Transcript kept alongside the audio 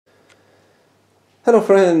Hello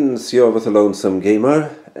friends, you're with the Lonesome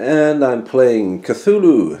Gamer, and I'm playing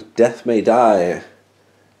Cthulhu Death May Die.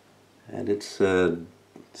 And it's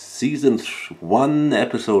Season 1,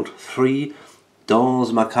 Episode 3,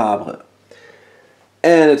 Danse Macabre.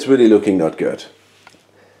 And it's really looking not good.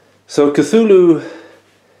 So Cthulhu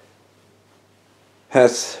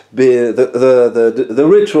has been... The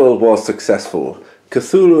ritual was successful.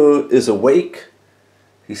 Cthulhu is awake.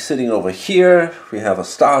 He's sitting over here. We have a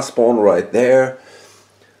star spawn right there.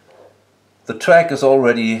 The track is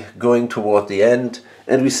already going toward the end,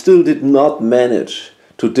 and we still did not manage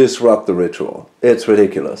to disrupt the ritual. It's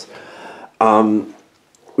ridiculous.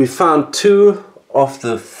 We found 2 of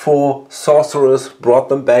the 4 sorcerers, brought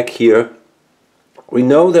them back here. We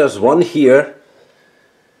know there's one here,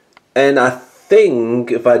 and I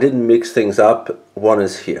think, if I didn't mix things up, one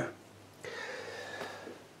is here.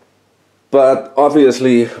 But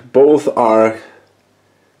obviously both are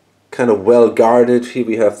kind of well guarded. Here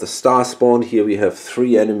we have the star spawn, here we have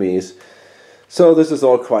 3 enemies. So this is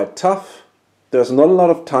all quite tough. There's not a lot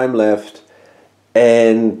of time left,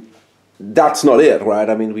 and that's not it, right?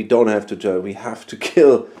 I mean, we don't have to we have to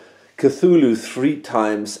kill Cthulhu 3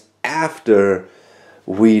 times after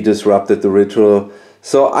we disrupted the ritual.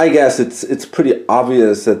 So I guess it's pretty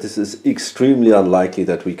obvious that this is extremely unlikely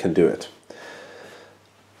that we can do it.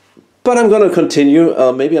 But I'm going to continue.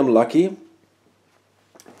 Maybe I'm lucky.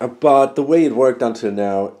 But the way it worked until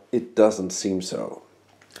now, it doesn't seem so.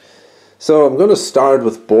 So I'm going to start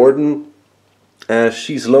with Borden.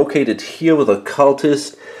 She's located here with a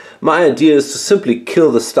cultist. My idea is to simply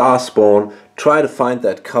kill the star spawn, try to find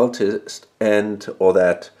that cultist or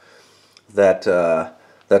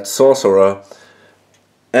that sorcerer,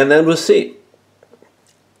 and then we'll see.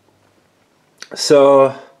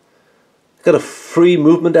 So got a free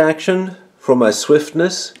movement action from my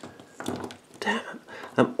swiftness. Damn,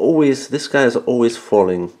 this guy is always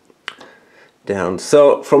falling down.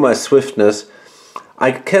 So from my swiftness,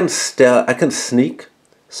 I can sneak.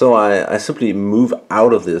 So I simply move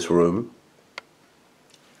out of this room.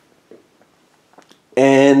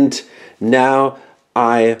 And now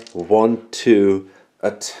I want to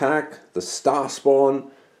attack the star spawn.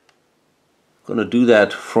 I'm gonna do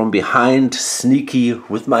that from behind, sneaky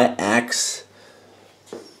with my axe.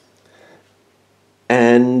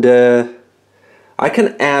 And I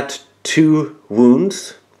can add 2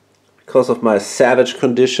 wounds because of my savage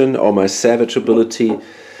condition or my savage ability.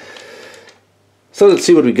 So let's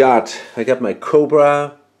see what we got. I got my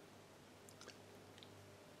cobra,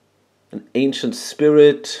 an ancient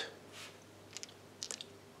spirit,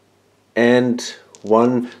 and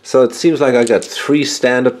 1. So it seems like I got 3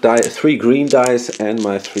 standard dice, 3 green dice, and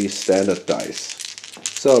my 3 standard dice.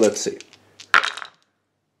 So let's see.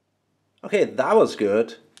 Okay, that was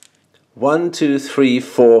good. 1, 2, 3,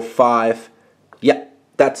 4, 5. Yeah,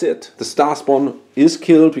 that's it. The star spawn is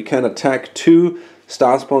killed. We can attack 2.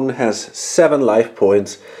 Star spawn has 7 life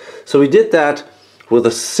points. So we did that with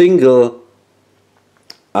a single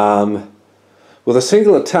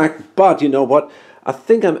attack. But you know what? I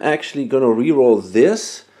think I'm actually gonna reroll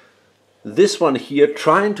this one here,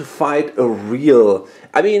 trying to fight a real...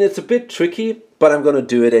 I mean, it's a bit tricky, but I'm gonna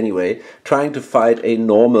do it anyway. Trying to fight a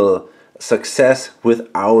normal success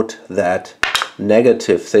without that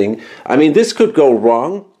negative thing. I mean, this could go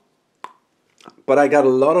wrong, but I got a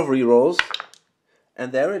lot of rerolls,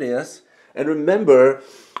 and there it is. And remember,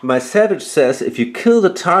 my savage says if you kill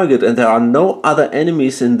the target and there are no other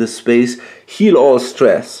enemies in this space, heal all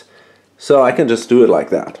stress. So I can just do it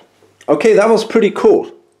like that. Okay, that was pretty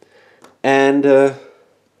cool. And it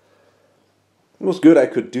was good I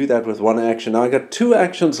could do that with 1 action. Now I got 2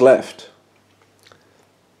 actions left.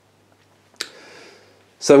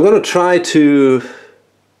 So I'm going to try to...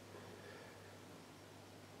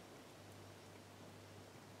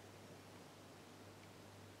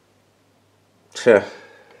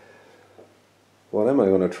 What am I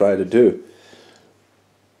going to try to do?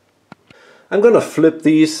 I'm going to flip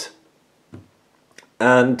these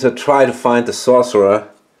and to try to find the sorcerer.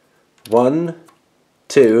 1,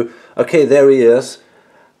 2. Okay, there he is.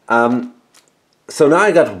 So now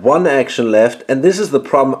I got 1 action left, and this is the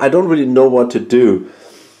problem. I don't really know what to do.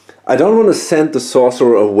 I don't want to send the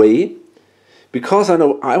sorcerer away, because I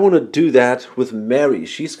know I want to do that with Mary.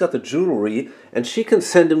 She's got the jewelry, and she can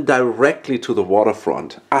send him directly to the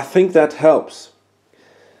waterfront. I think that helps.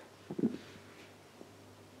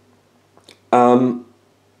 I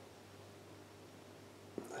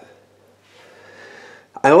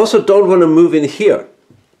also don't want to move in here,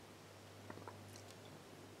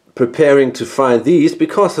 preparing to find these,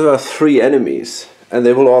 because there are 3 enemies and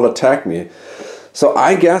they will all attack me. So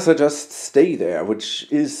I guess I just stay there, which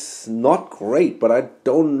is not great, but I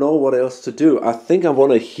don't know what else to do. I think I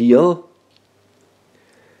want to heal,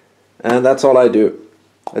 and that's all I do.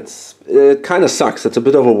 It kind of sucks. It's a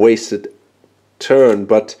bit of a wasted turn,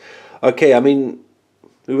 but okay, I mean,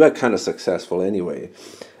 we were kind of successful anyway.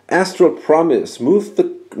 Astral Promise. Move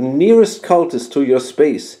the nearest cultist to your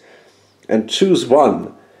space and choose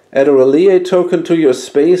one. Add a relay token to your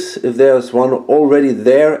space. If there's one already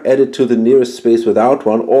there, add it to the nearest space without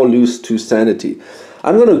one, or lose 2 sanity.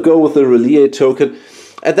 I'm going to go with the relay token.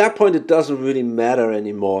 At that point, it doesn't really matter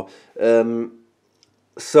anymore.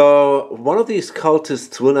 So one of these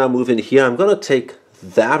cultists will now move in here. I'm going to take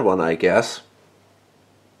that one, I guess.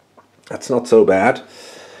 That's not so bad.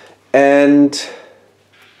 And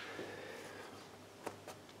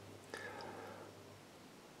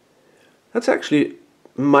that's actually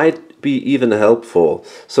might be even helpful.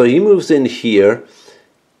 So he moves in here,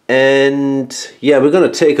 and yeah, we're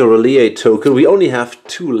going to take a relay token. We only have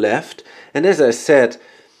 2 left, and as I said,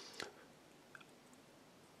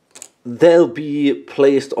 they'll be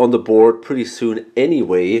placed on the board pretty soon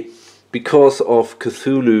anyway, because of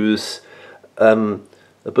Cthulhu's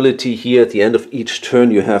ability here. At the end of each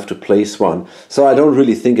turn you have to place one. So I don't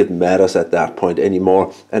really think it matters at that point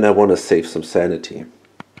anymore, and I want to save some sanity.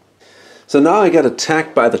 So now I get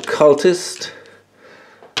attacked by the cultist.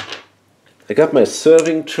 I got my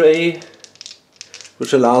serving tray,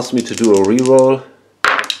 which allows me to do a reroll.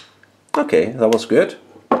 Okay, that was good.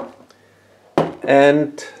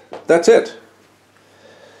 And that's it.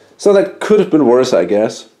 So that could have been worse, I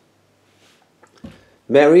guess.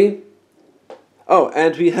 Mary. Oh,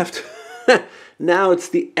 and we have to... Now it's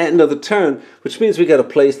the end of the turn, which means we got to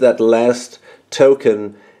place that last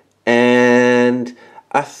token. And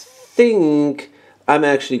I think I'm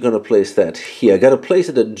actually going to place that here. I got to place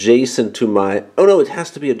it adjacent to my... Oh no, it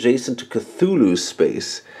has to be adjacent to Cthulhu's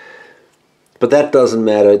space. But that doesn't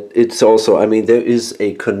matter. It's also... I mean, there is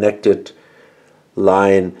a connected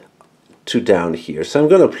line to down here. So I'm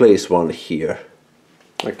going to place one here.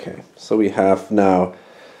 Okay, so we have now...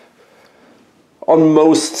 On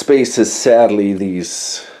most spaces, sadly,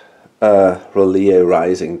 these relay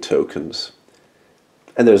rising tokens.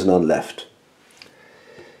 And there's none left.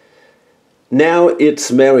 Now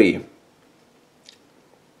it's Mary.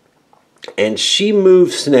 And she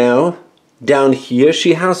moves now down here.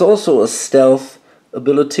 She has also a stealth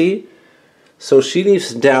ability. So she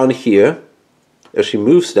leaves down here. Or she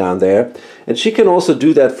moves down there. And she can also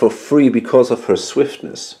do that for free because of her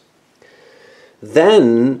swiftness.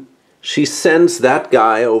 Then she sends that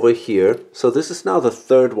guy over here. So this is now the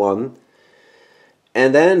 3rd one.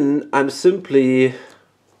 And then I'm simply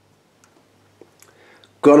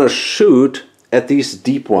gonna shoot at these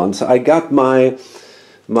deep ones. I got I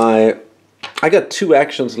got 2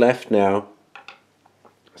 actions left now.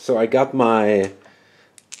 So I got my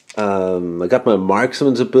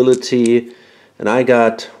marksman's ability, and I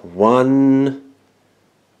got 1.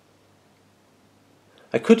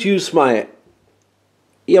 I could use my...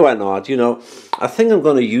 Yeah, why not? You know, I think I'm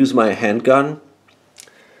gonna use my handgun.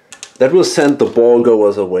 That will send the ball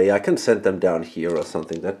goers away. I can send them down here or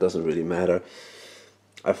something. That doesn't really matter.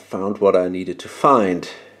 I found what I needed to find.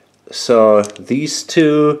 So these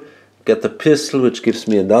 2, get the pistol, which gives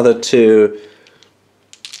me another 2.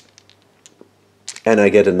 And I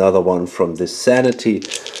get another one from this sanity.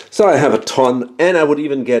 So I have a ton, and I would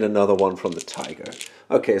even get another one from the tiger.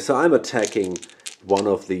 Okay, so I'm attacking one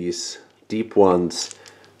of these deep ones.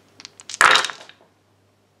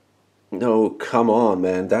 No, come on,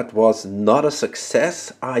 man. That was not a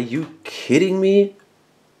success. Are you kidding me?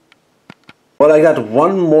 Well, I got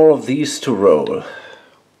 1 more of these to roll.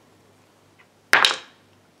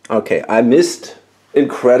 Okay, I missed.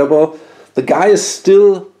 Incredible. The guy is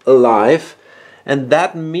still alive. And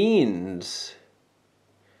that means...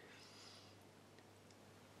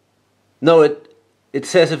 No, it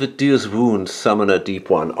says if it deals wounds, summon a deep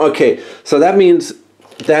one. Okay, so that means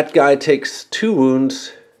that guy takes 2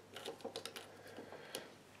 wounds.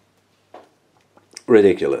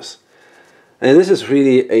 Ridiculous. And this is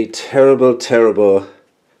really a terrible, terrible,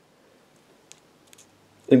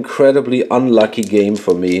 incredibly unlucky game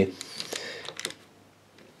for me.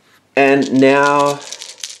 And now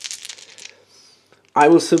I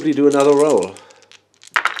will simply do another roll.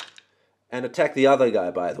 And attack the other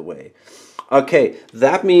guy, by the way. Okay,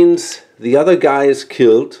 that means the other guy is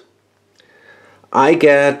killed. I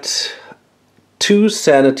get 2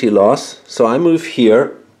 sanity loss, so I move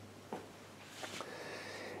here.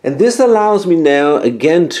 And this allows me now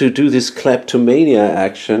again to do this kleptomania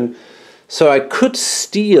action. So I could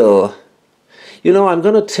steal. You know, I'm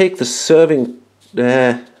going to take the serving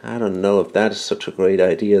I don't know if that is such a great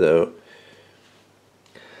idea though.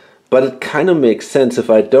 But it kind of makes sense if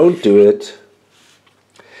I don't do it.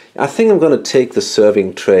 I think I'm going to take the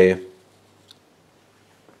serving tray.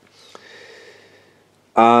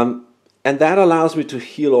 And that allows me to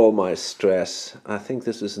heal all my stress. I think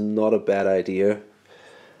this is not a bad idea.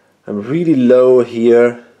 I'm really low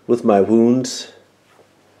here with my wounds.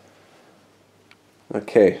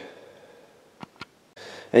 Okay.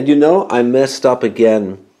 And you know, I messed up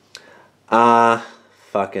again.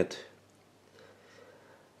 Fuck it.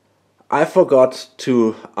 I forgot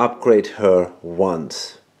to upgrade her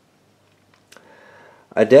once.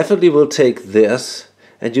 I definitely will take this.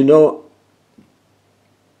 And you know,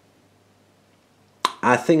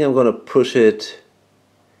 I think I'm going to push it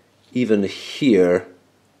even here.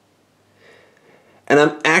 And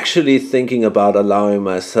I'm actually thinking about allowing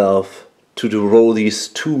myself to roll these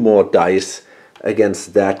 2 more dice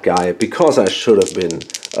against that guy, because I should have been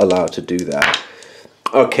allowed to do that.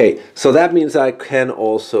 Okay, so that means I can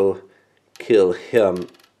also kill him.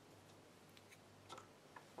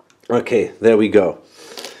 Okay, there we go.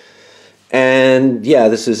 And yeah,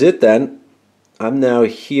 this is it then. I'm now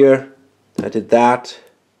here. I did that.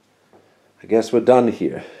 I guess we're done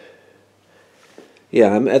here.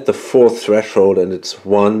 Yeah, I'm at the 4th threshold and it's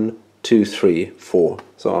 1, 2, 3, 4.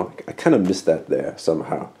 So I kind of missed that there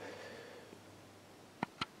somehow.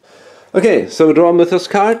 Okay, so we draw a Mythos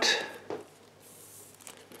card.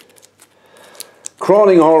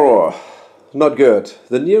 Crawling Horror. Not good.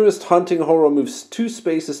 The nearest hunting horror moves 2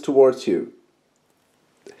 spaces towards you.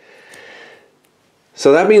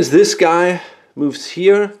 So that means this guy moves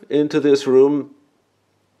here into this room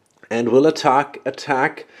and will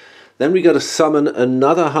attack. Then we got to summon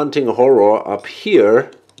another hunting horror up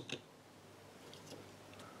here.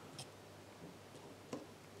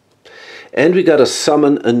 And we got to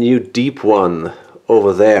summon a new deep one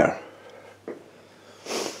over there.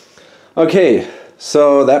 Okay,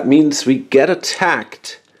 so that means we get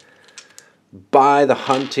attacked by the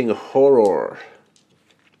hunting horror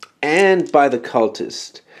and by the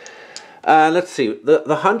cultist. Let's see,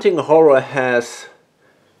 the hunting horror has...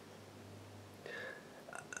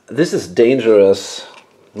 This is dangerous.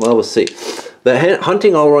 Well, we'll see. The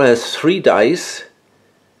hunting horror has 3 dice.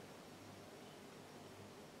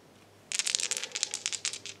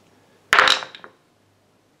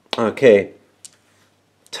 Okay,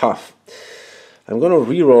 tough. I'm gonna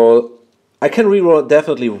reroll. I can reroll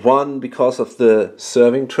definitely 1 because of the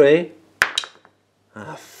serving tray.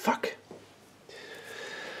 Ah, fuck.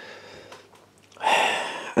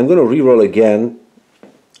 I'm gonna reroll again.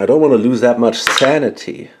 I don't want to lose that much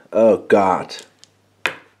sanity. Oh God.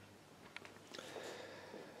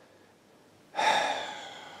 It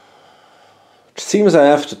seems I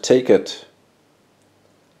have to take it.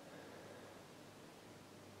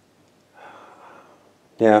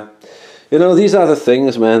 Yeah, you know, these are the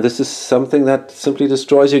things, man. This is something that simply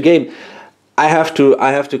destroys your game. I have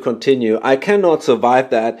to continue. I cannot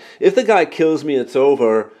survive that. If the guy kills me, it's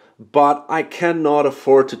over. But I cannot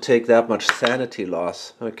afford to take that much sanity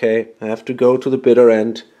loss. Okay, I have to go to the bitter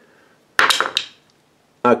end.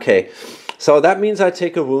 Okay, so that means I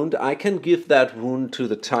take a wound. I can give that wound to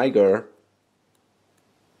the tiger.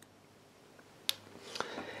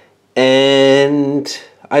 And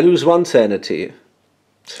I lose 1 sanity.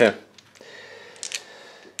 Yeah.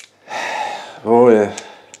 Oh yeah.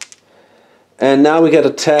 And now we get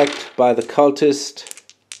attacked by the cultist.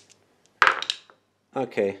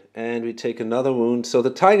 Okay, and we take another wound. So the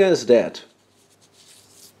tiger is dead.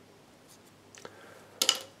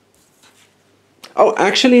 Oh,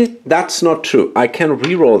 actually, that's not true. I can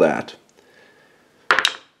reroll that.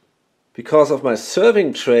 Because of my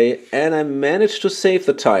serving tray, and I managed to save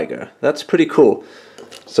the tiger. That's pretty cool.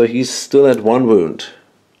 So he's still at 1 wound.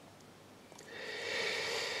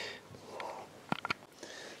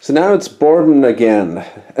 So now it's Borden again.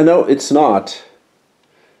 No, it's not.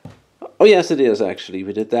 Oh yes, it is actually.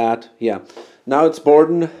 We did that. Yeah. Now it's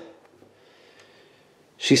Borden.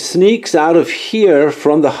 She sneaks out of here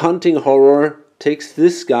from the hunting horror, takes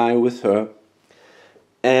this guy with her,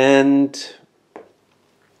 and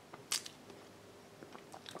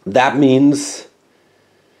that means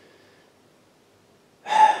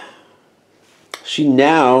she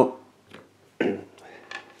now...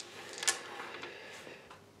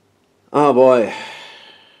 Oh boy.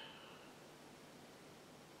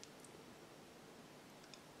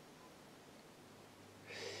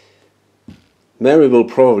 Mary will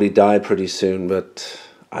probably die pretty soon, but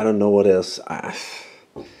I don't know what else. I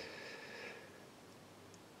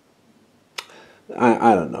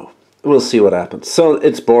don't know. We'll see what happens. So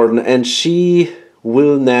it's Borden, and she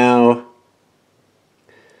will now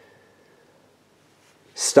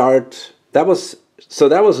start. That was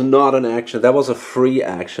not an action. That was a free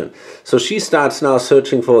action. So she starts now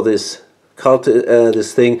searching for this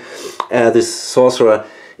this sorcerer.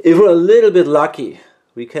 If we're a little bit lucky,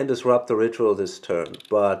 we can disrupt the ritual this turn.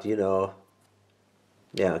 But you know,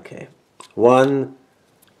 yeah, okay. One.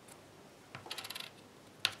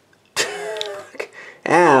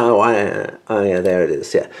 Oh yeah, there it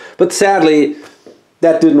is. Yeah, but sadly,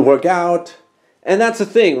 that didn't work out. And that's the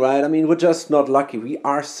thing, right? I mean, we're just not lucky. We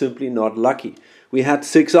are simply not lucky. We had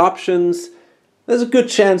 6 options. There's a good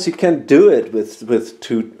chance you can do it with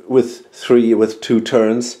 2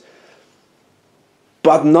 turns,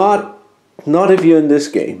 but not if you're in this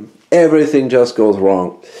game. Everything just goes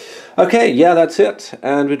wrong. Okay, yeah, that's it.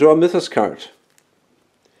 And we draw a Mythos card.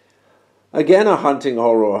 Again, a hunting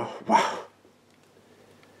horror. Wow.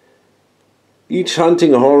 Each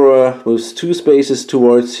hunting horror moves 2 spaces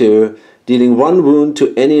towards you, dealing 1 wound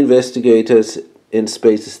to any investigators in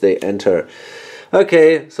spaces they enter.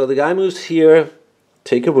 Okay, so the guy moves here,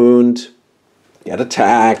 take a wound, get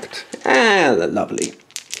attacked. Ah, lovely.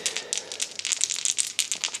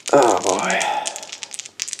 Oh boy.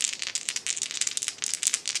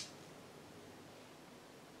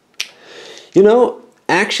 You know,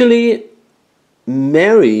 actually,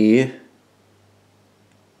 Mary...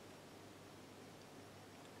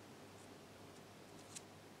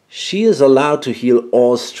 she is allowed to heal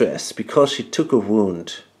all stress because she took a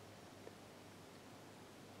wound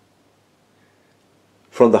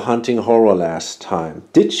from the hunting horror last time.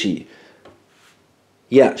 Did she?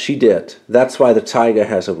 Yeah, she did. That's why the tiger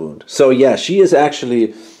has a wound. So yeah, she is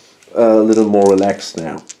actually a little more relaxed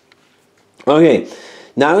now. Okay,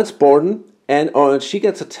 now it's Borden, and she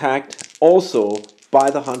gets attacked also by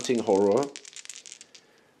the hunting horror.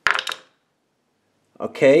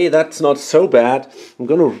 Okay, that's not so bad. I'm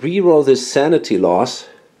going to reroll this sanity loss.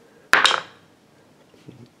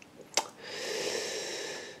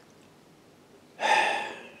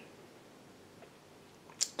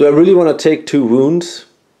 Do I really want to take 2 wounds?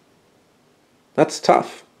 That's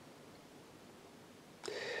tough.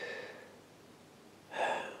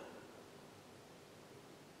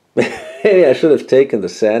 Maybe I should have taken the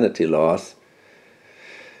sanity loss.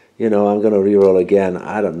 You know, I'm going to reroll again.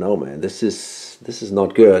 I don't know, man. This is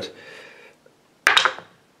not good.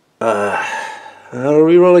 I'll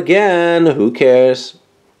reroll again. Who cares?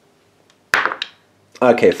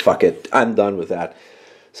 Okay, fuck it. I'm done with that.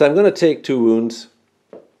 So I'm going to take 2 wounds.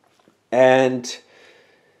 And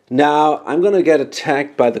now I'm going to get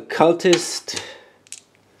attacked by the cultist.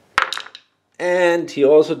 And he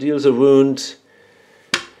also deals a wound.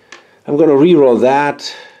 I'm going to reroll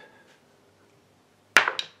that.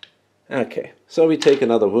 Okay, so we take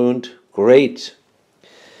another wound. Great.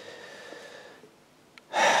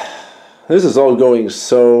 This is all going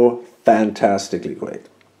so fantastically great.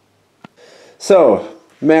 So,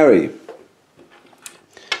 Mary.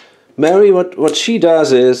 Mary, what she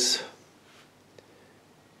does is,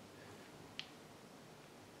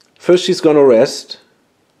 first she's going to rest.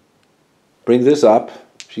 Bring this up.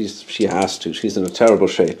 She has to. She's in a terrible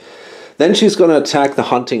shape. Then she's going to attack the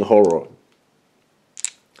hunting horror.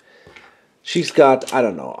 She's got, I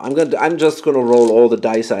don't know, I'm just going to roll all the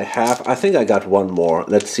dice I have. I think I got 1 more.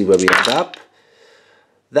 Let's see where we end up.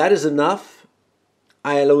 That is enough.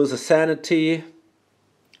 I lose a sanity,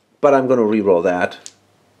 but I'm going to re-roll that.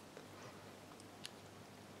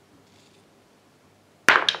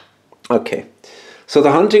 Okay, so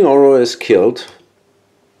the hunting horror is killed.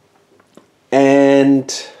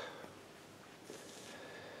 And...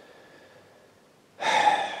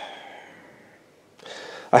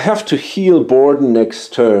 I have to heal Borden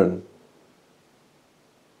next turn.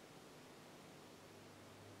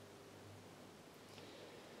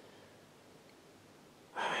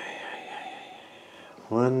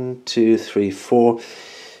 One, two, three, 4.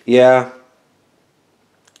 Yeah.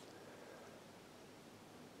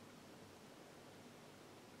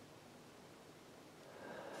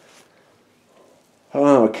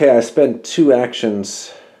 Oh, okay, I spent 2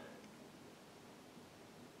 actions.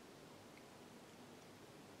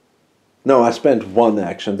 No, I spent 1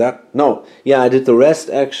 action. I did the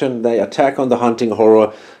rest action, the attack on the hunting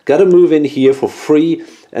horror. Gotta move in here for free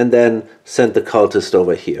and then send the cultist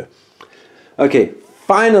over here. Okay,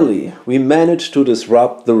 finally we managed to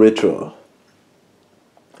disrupt the ritual.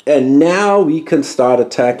 And now we can start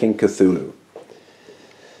attacking Cthulhu.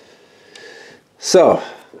 So,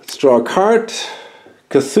 let's draw a card.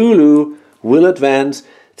 Cthulhu will advance.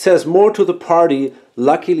 It says more to the party.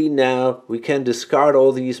 Luckily now we can discard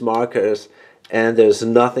all these markers and there's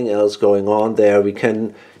nothing else going on there. We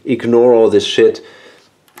can ignore all this shit.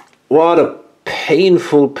 What a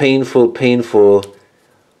painful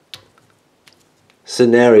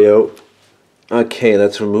scenario. Okay,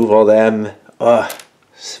 let's remove all them.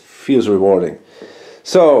 Feels rewarding.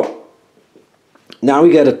 So now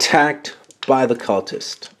we get attacked by the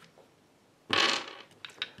cultist.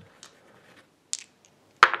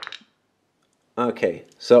 Okay,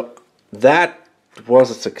 so that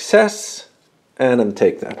was a success, and I'm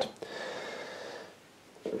take that.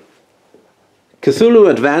 Cthulhu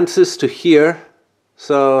advances to here,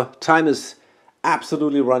 so time is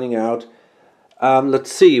absolutely running out.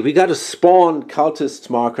 Let's see, we got to spawn cultist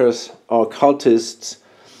markers or cultists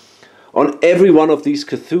on every one of these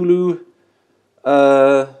Cthulhu,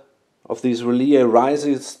 of these Relay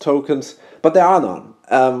Rises tokens, but there are none.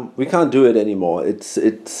 We can't do it anymore.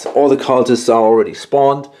 It's all the cultists are already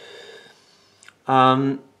spawned.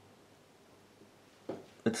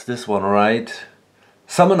 It's this one, right?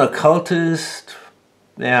 Summon a cultist.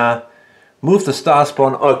 Yeah. Move the star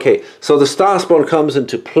spawn. Okay, so the star spawn comes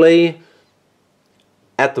into play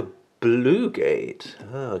at the blue gate.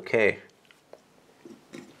 Okay.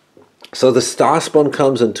 So the star spawn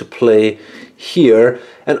comes into play here,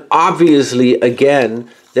 and obviously again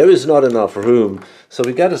there is not enough room, so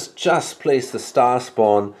we gotta just place the star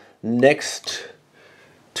spawn next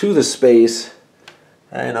to the space.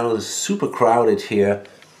 I know it's super crowded here,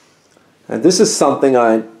 and this is something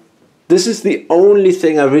this is the only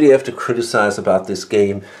thing I really have to criticize about this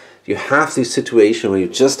game. You have this situation where you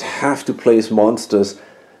just have to place monsters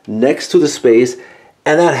next to the space,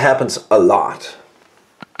 and that happens a lot.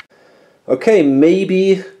 Okay,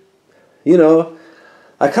 maybe, you know,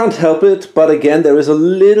 I can't help it, but again, there is a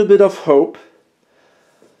little bit of hope.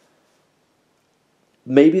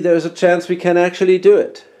 Maybe there's a chance we can actually do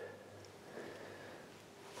it.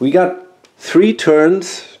 We got 3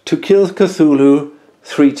 turns to kill Cthulhu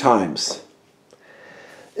 3 times.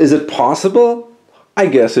 Is it possible? I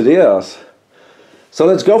guess it is. So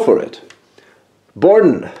let's go for it.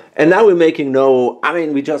 Borden. And now we're making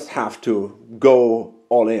we just have to go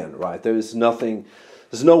all in, right? There's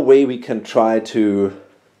no way we can try to...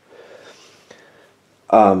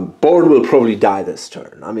 Borden will probably die this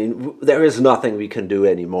turn. I mean, there is nothing we can do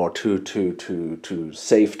anymore to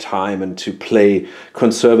save time and to play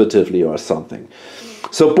conservatively or something.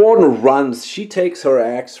 So Borden runs. She takes her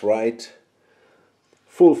axe, right?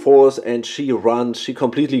 Full force, and she runs. She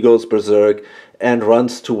completely goes berserk and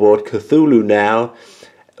runs toward Cthulhu now,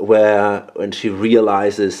 when she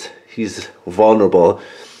realizes he's vulnerable.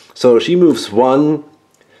 So she moves 1,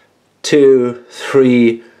 2,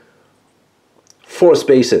 3, 4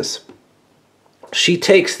 spaces. She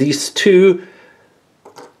takes these 2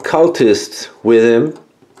 cultists with him,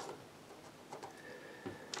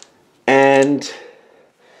 and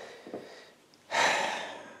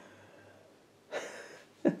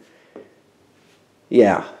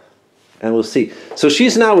yeah, and we'll see. So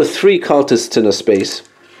she's now with 3 cultists in a space.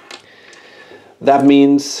 That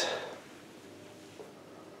means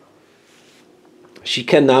she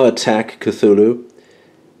can now attack Cthulhu,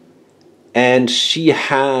 and she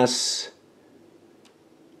has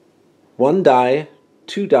 1 die,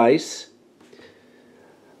 2 dice.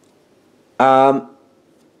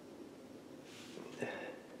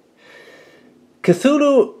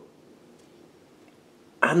 Cthulhu,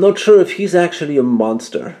 I'm not sure if he's actually a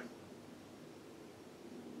monster.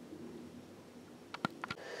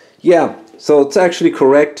 Yeah, so it's actually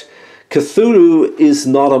correct. Cthulhu is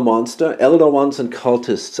not a monster. Elder Ones and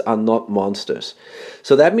cultists are not monsters.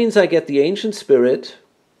 So that means I get the Ancient Spirit.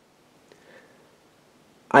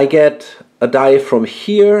 I get a die from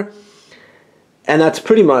here. And that's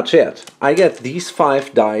pretty much it. I get these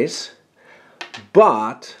 5 dice.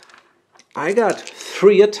 But I got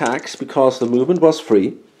 3 attacks because the movement was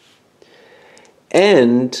free.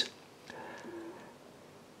 And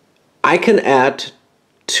I can add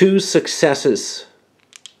 2 successes.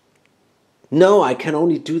 No, I can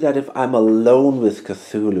only do that if I'm alone with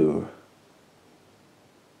Cthulhu.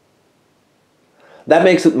 That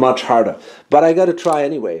makes it much harder. But I gotta try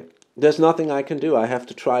anyway. There's nothing I can do. I have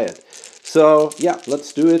to try it. So, yeah,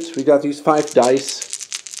 let's do it. We got these 5 dice.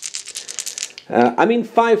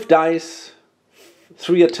 5 dice,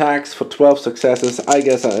 3 attacks for 12 successes. I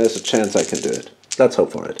guess there's a chance I can do it. Let's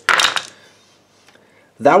hope for it.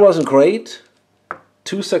 That wasn't great.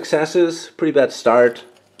 2 successes, pretty bad start.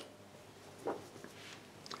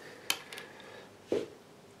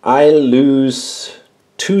 I lose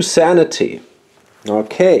 2 sanity.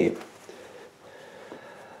 Okay.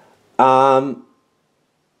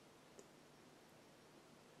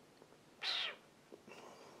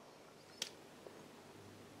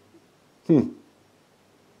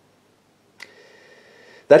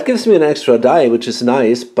 That gives me an extra die, which is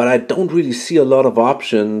nice, but I don't really see a lot of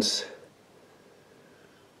options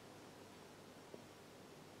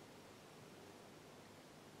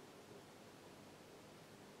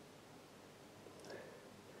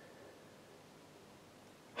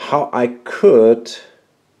how I could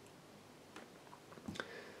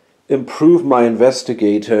improve my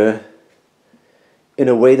investigator in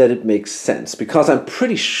a way that it makes sense, because I'm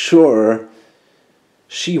pretty sure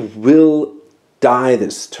she will die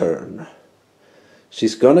this turn.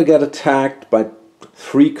 She's gonna get attacked by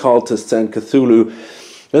 3 cultists and Cthulhu.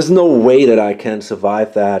 There's no way that I can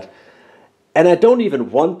survive that. And I don't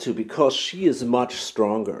even want to, because she is much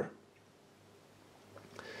stronger.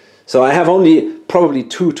 So I have only probably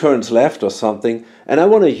 2 turns left or something, and I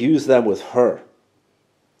want to use them with her.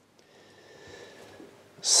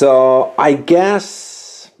 So I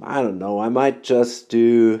guess, I don't know, I might just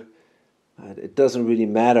do, it doesn't really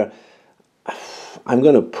matter. I'm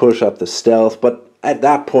going to push up the stealth, but at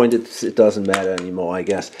that point it doesn't matter anymore, I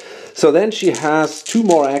guess. So then she has 2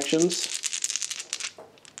 more actions.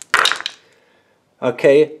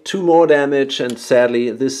 Okay, 2 more damage, and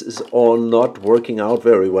sadly this is all not working out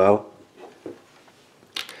very well.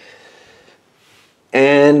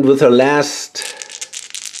 And with her last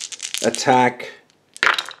attack,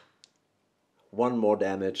 1 more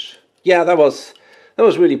damage. Yeah, that was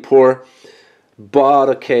really poor, but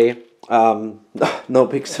okay, no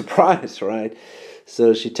big surprise, right?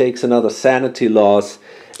 So she takes another sanity loss,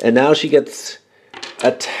 and now she gets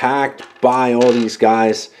attacked by all these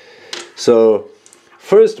guys. So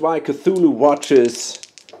first, while Cthulhu watches,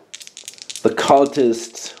 the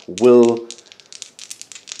cultists will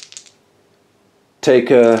take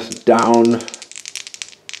her down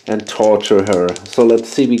and torture her. So let's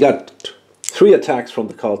see, we got 3 attacks from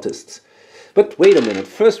the cultists. But wait a minute,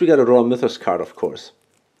 first we got to draw a Mythos card, of course.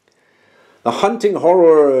 A hunting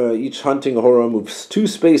horror, each hunting horror moves 2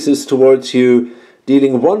 spaces towards you,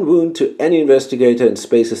 dealing 1 wound to any investigator in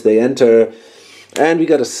spaces they enter. And we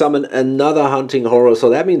got to summon another hunting horror, so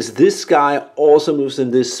that means this guy also moves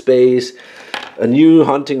in this space. A new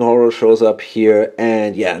hunting horror shows up here,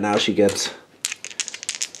 and yeah, now she gets...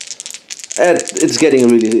 it's getting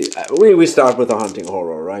really... We start with a hunting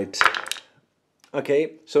horror, right?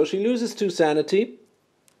 Okay, so she loses 2 sanity.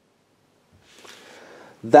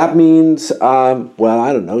 That means, well,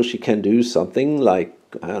 I don't know, she can do something like,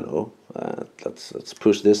 I don't know, let's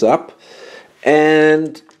push this up.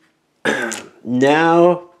 And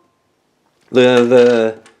now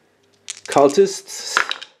the cultists,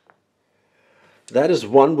 that is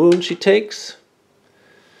 1 wound she takes.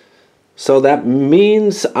 So that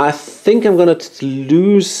means I think I'm gonna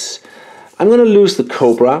lose the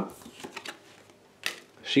Cobra.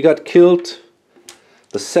 She got killed.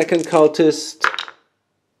 The second cultist.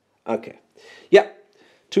 Okay. Yeah.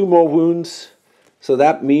 2 more wounds. So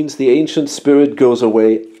that means the ancient spirit goes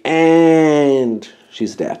away and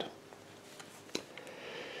she's dead.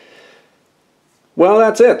 Well,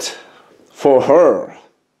 that's it for her.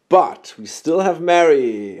 But we still have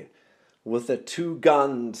Mary with the 2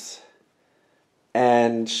 guns.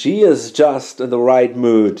 And she is just in the right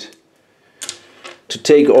mood to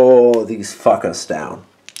take all these fuckers down.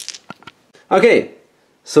 Okay,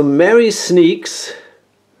 so Mary sneaks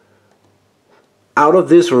out of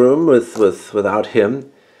this room without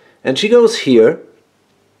him, and she goes here.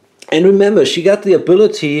 And remember, she got the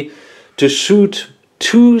ability to shoot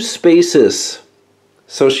 2 spaces,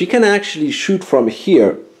 so she can actually shoot from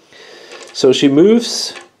here. So she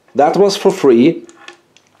moves. That was for free.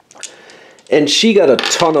 And she got a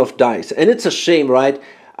ton of dice. And it's a shame, right?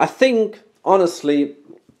 I think, honestly,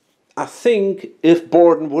 if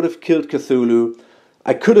Borden would have killed Cthulhu,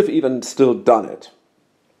 I could have even still done it.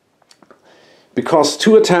 Because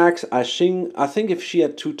 2 attacks, I think if she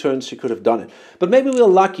had 2 turns, she could have done it. But maybe we're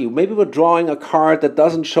lucky. Maybe we're drawing a card that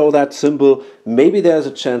doesn't show that symbol. Maybe there's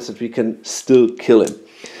a chance that we can still kill him.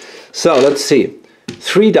 So, let's see.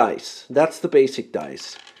 3 dice. That's the basic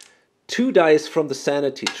dice. 2 dice from the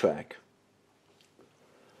sanity track.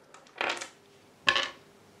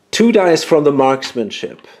 2 dice from the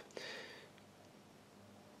marksmanship.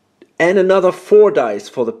 And another 4 dice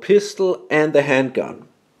for the pistol and the handgun.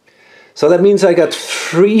 So that means I got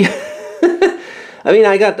 3. I mean,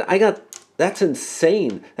 I got, that's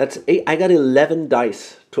insane. That's 8, I got 11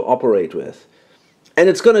 dice to operate with. And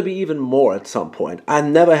it's going to be even more at some point. I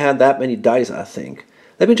never had that many dice, I think.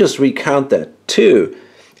 Let me just recount that. 2.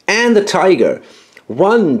 And the tiger.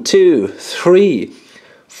 1, 2, 3,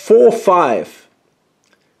 4, 5.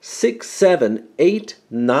 6, 7, 8,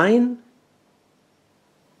 9,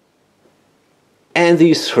 and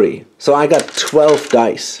these 3. So I got 12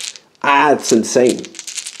 dice. That's insane.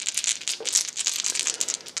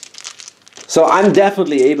 So I'm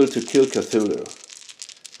definitely able to kill Cthulhu.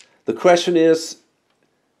 The question is,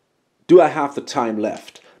 do I have the time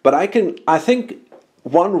left? But I think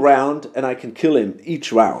 1 round and I can kill him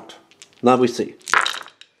each round. Now we see.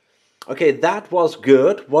 Okay, that was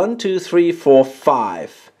good. 1, 2, 3, 4,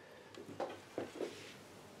 5.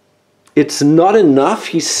 It's not enough.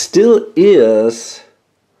 He still is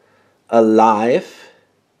alive.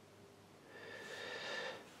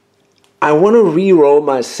 I want to re-roll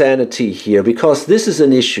my sanity here because this is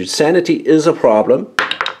an issue. Sanity is a problem.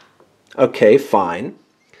 Okay, fine.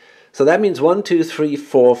 So that means 1, 2, 3,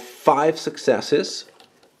 4, 5 successes.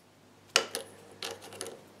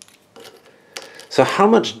 So how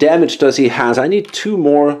much damage does he have? I need 2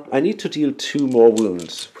 more. I need to deal 2 more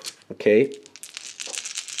wounds. Okay.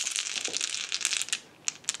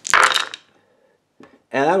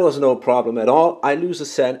 And that was no problem at all. I lose a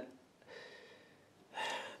sanity.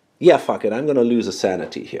 Yeah, fuck it. I'm going to lose a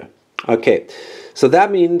sanity here. Okay. So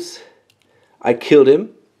that means I killed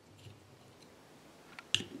him.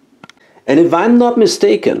 And if I'm not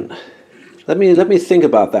mistaken, let me think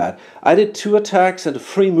about that. I did 2 attacks and a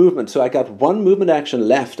free movement, so I got 1 movement action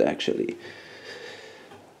left, actually.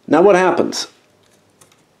 Now what happens?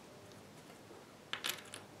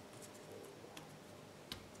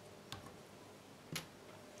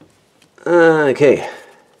 Okay.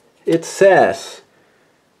 It says,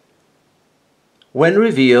 when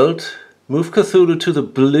revealed, move Cthulhu to the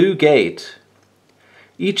blue gate.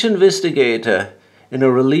 Each investigator in a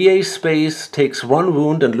relay space takes 1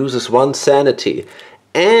 wound and loses 1 sanity.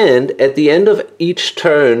 And at the end of each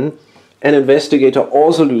turn, an investigator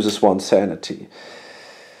also loses 1 sanity.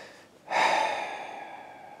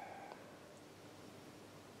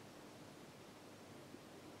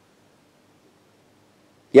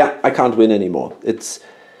 Yeah, I can't win anymore.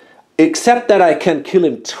 Except that I can kill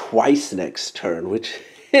him twice next turn, which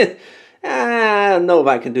I don't know if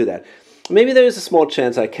I can do that. Maybe there is a small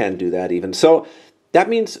chance I can do that even. So that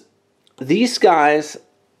means these guys,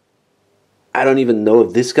 I don't even know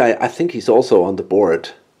if this guy, I think he's also on the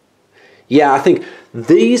board. Yeah, I think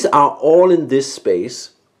these are all in this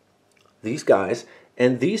space, these guys,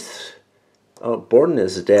 and these, oh, Borden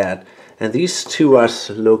is dead, and these 2 are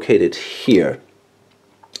located here.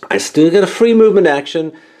 I still get a free movement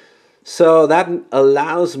action, so that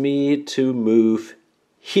allows me to move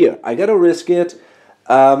here. I gotta risk it.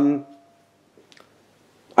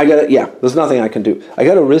 Yeah, there's nothing I can do. I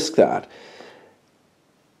gotta risk that.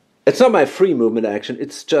 It's not my free movement action,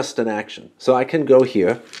 it's just an action. So I can go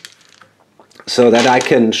here so that I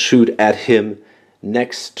can shoot at him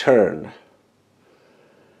next turn.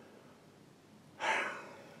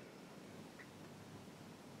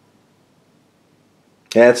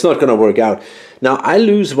 Yeah, it's not gonna work out. Now I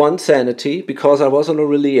lose 1 sanity because I was on a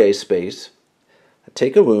relay space. I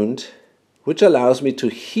take a wound, which allows me to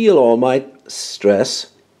heal all my stress.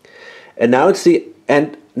 And now it's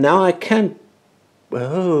now I can,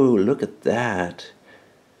 oh, look at that.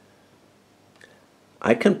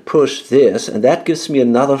 I can push this, and that gives me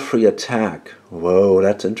another free attack. Whoa,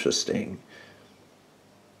 that's interesting.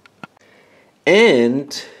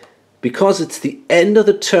 And because it's the end of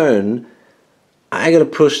the turn, I gotta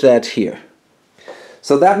push that here.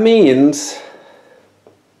 So that means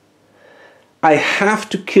I have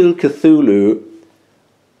to kill Cthulhu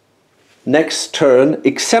next turn,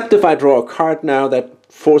 except if I draw a card now that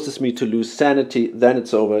forces me to lose sanity, then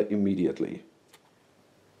it's over immediately.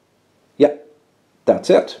 Yeah,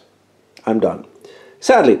 that's it. I'm done.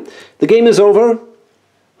 Sadly, the game is over.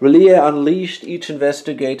 Relay unleashed. Each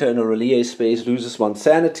investigator in a relay space loses 1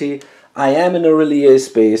 sanity. I am in a relay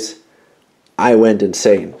space. I went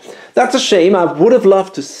insane. That's a shame. I would have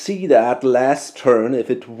loved to see that last turn,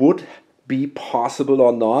 if it would be possible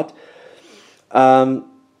or not.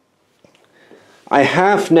 I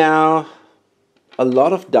have now a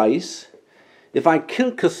lot of dice. If I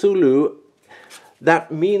kill Cthulhu,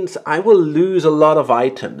 that means I will lose a lot of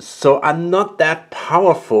items. So I'm not that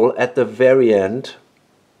powerful at the very end.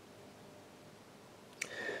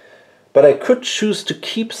 But I could choose to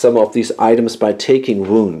keep some of these items by taking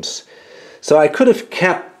wounds. So I could have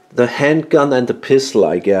kept the handgun and the pistol,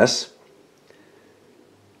 I guess.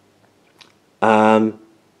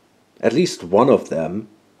 At least one of them.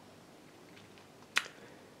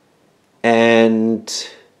 And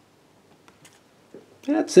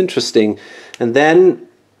that's interesting. And then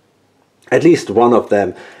at least one of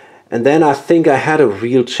them. And then I think I had a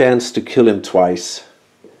real chance to kill him twice.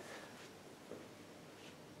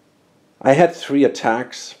 I had 3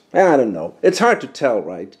 attacks. I don't know. It's hard to tell,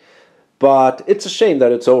 right? But it's a shame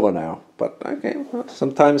that it's over now. But okay, well,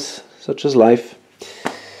 sometimes such is life.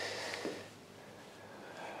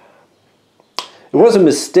 It was a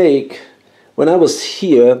mistake. When I was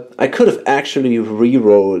here, I could have actually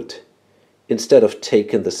re-rolled instead of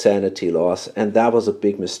taking the sanity loss, and that was a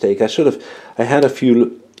big mistake. I had a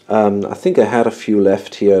few I think I had a few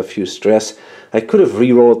left here, a few stress. I could have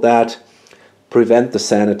re-rolled that, prevent the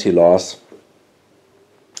sanity loss.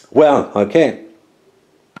 Well, okay.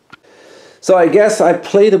 So I guess I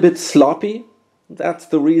played a bit sloppy. That's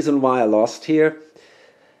the reason why I lost here.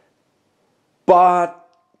 But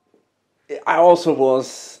I also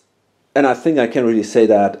was, and I think I can really say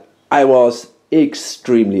that, I was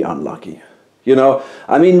extremely unlucky. You know,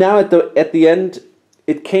 I mean, now at the end,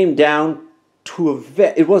 it came down to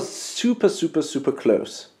it was super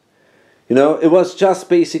close. You know, it was just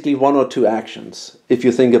basically one or two actions, if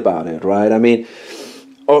you think about it, right? I mean,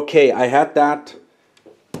 okay, I had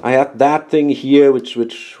that thing here, which,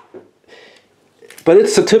 but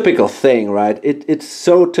it's a typical thing, right? It's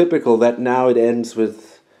so typical that now it ends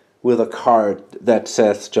with a card that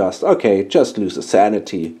says just, okay, just lose a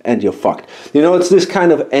sanity and you're fucked. You know, it's this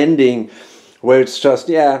kind of ending where it's just,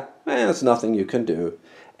 yeah, there's nothing you can do.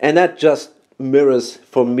 And that just mirrors,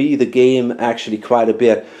 for me, the game actually quite a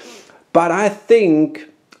bit. But I think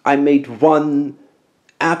I made one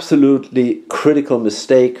absolutely critical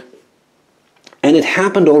mistake. And it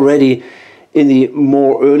happened already in the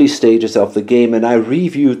more early stages of the game. And I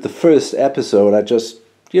reviewed the first episode. I just,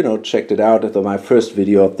 you know, checked it out at my first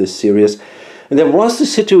video of this series. And there was a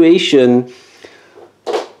situation,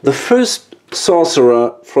 the first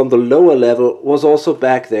sorcerer from the lower level was also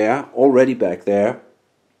back there, already back there.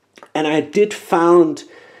 And I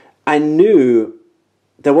knew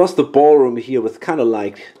there was the ballroom here with kind of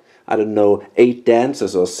like, I don't know, 8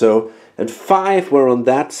 dancers or so. And 5 were on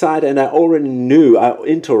that side, and I already knew, I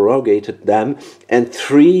interrogated them, and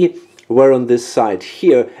 3 were on this side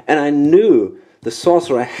here. And I knew the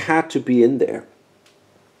sorcerer had to be in there.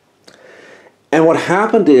 And what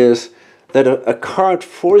happened is that a card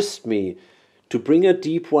forced me to bring a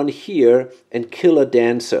deep one here and kill a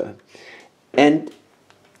dancer. And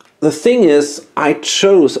the thing is, I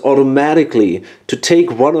chose automatically to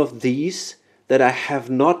take one of these that I have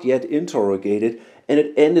not yet interrogated, and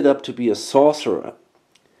it ended up to be a sorcerer.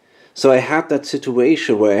 So I had that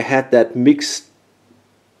situation where I had that mixed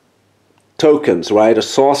tokens, right? A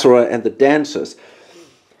sorcerer and the dancers.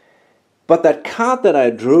 But that card that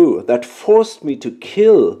I drew that forced me to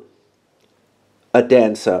kill a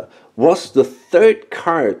dancer was the 3rd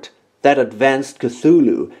card that advanced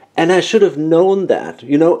Cthulhu. And I should have known that.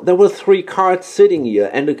 You know, there were 3 cards sitting here,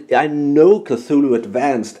 and I know Cthulhu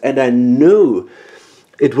advanced, and I knew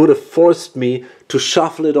it would have forced me to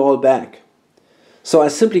shuffle it all back. So I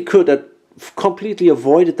simply could have completely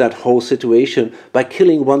avoided that whole situation by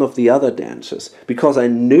killing one of the other dancers, because I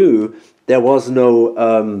knew there was no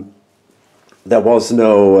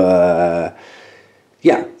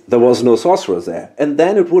sorcerers there. And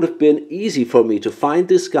then it would have been easy for me to find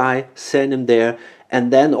this guy, send him there,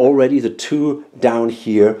 and then already the 2 down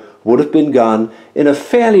here would have been gone in a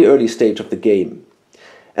fairly early stage of the game.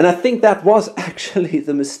 And I think that was actually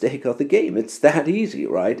the mistake of the game. It's that easy,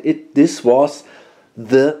 right? This was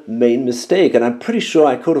the main mistake. And I'm pretty sure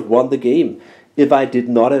I could have won the game if I did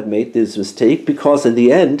not have made this mistake, because in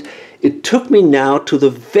the end, it took me now to the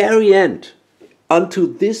very end,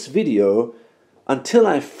 unto this video, until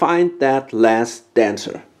I find that last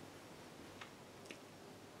dancer.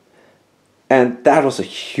 And that was a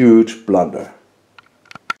huge blunder.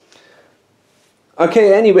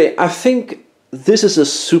 Okay, anyway, I think this is a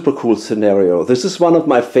super cool scenario. This is one of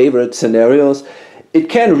my favorite scenarios. It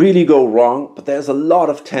can really go wrong, but there's a lot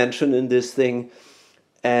of tension in this thing,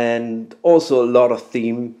 and also a lot of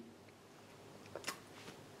theme.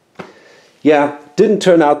 Yeah, didn't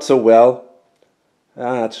turn out so well.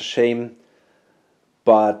 That's a shame.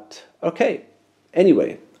 But okay,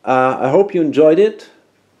 anyway, I hope you enjoyed it,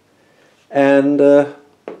 and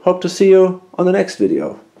hope to see you on the next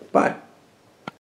video. Bye.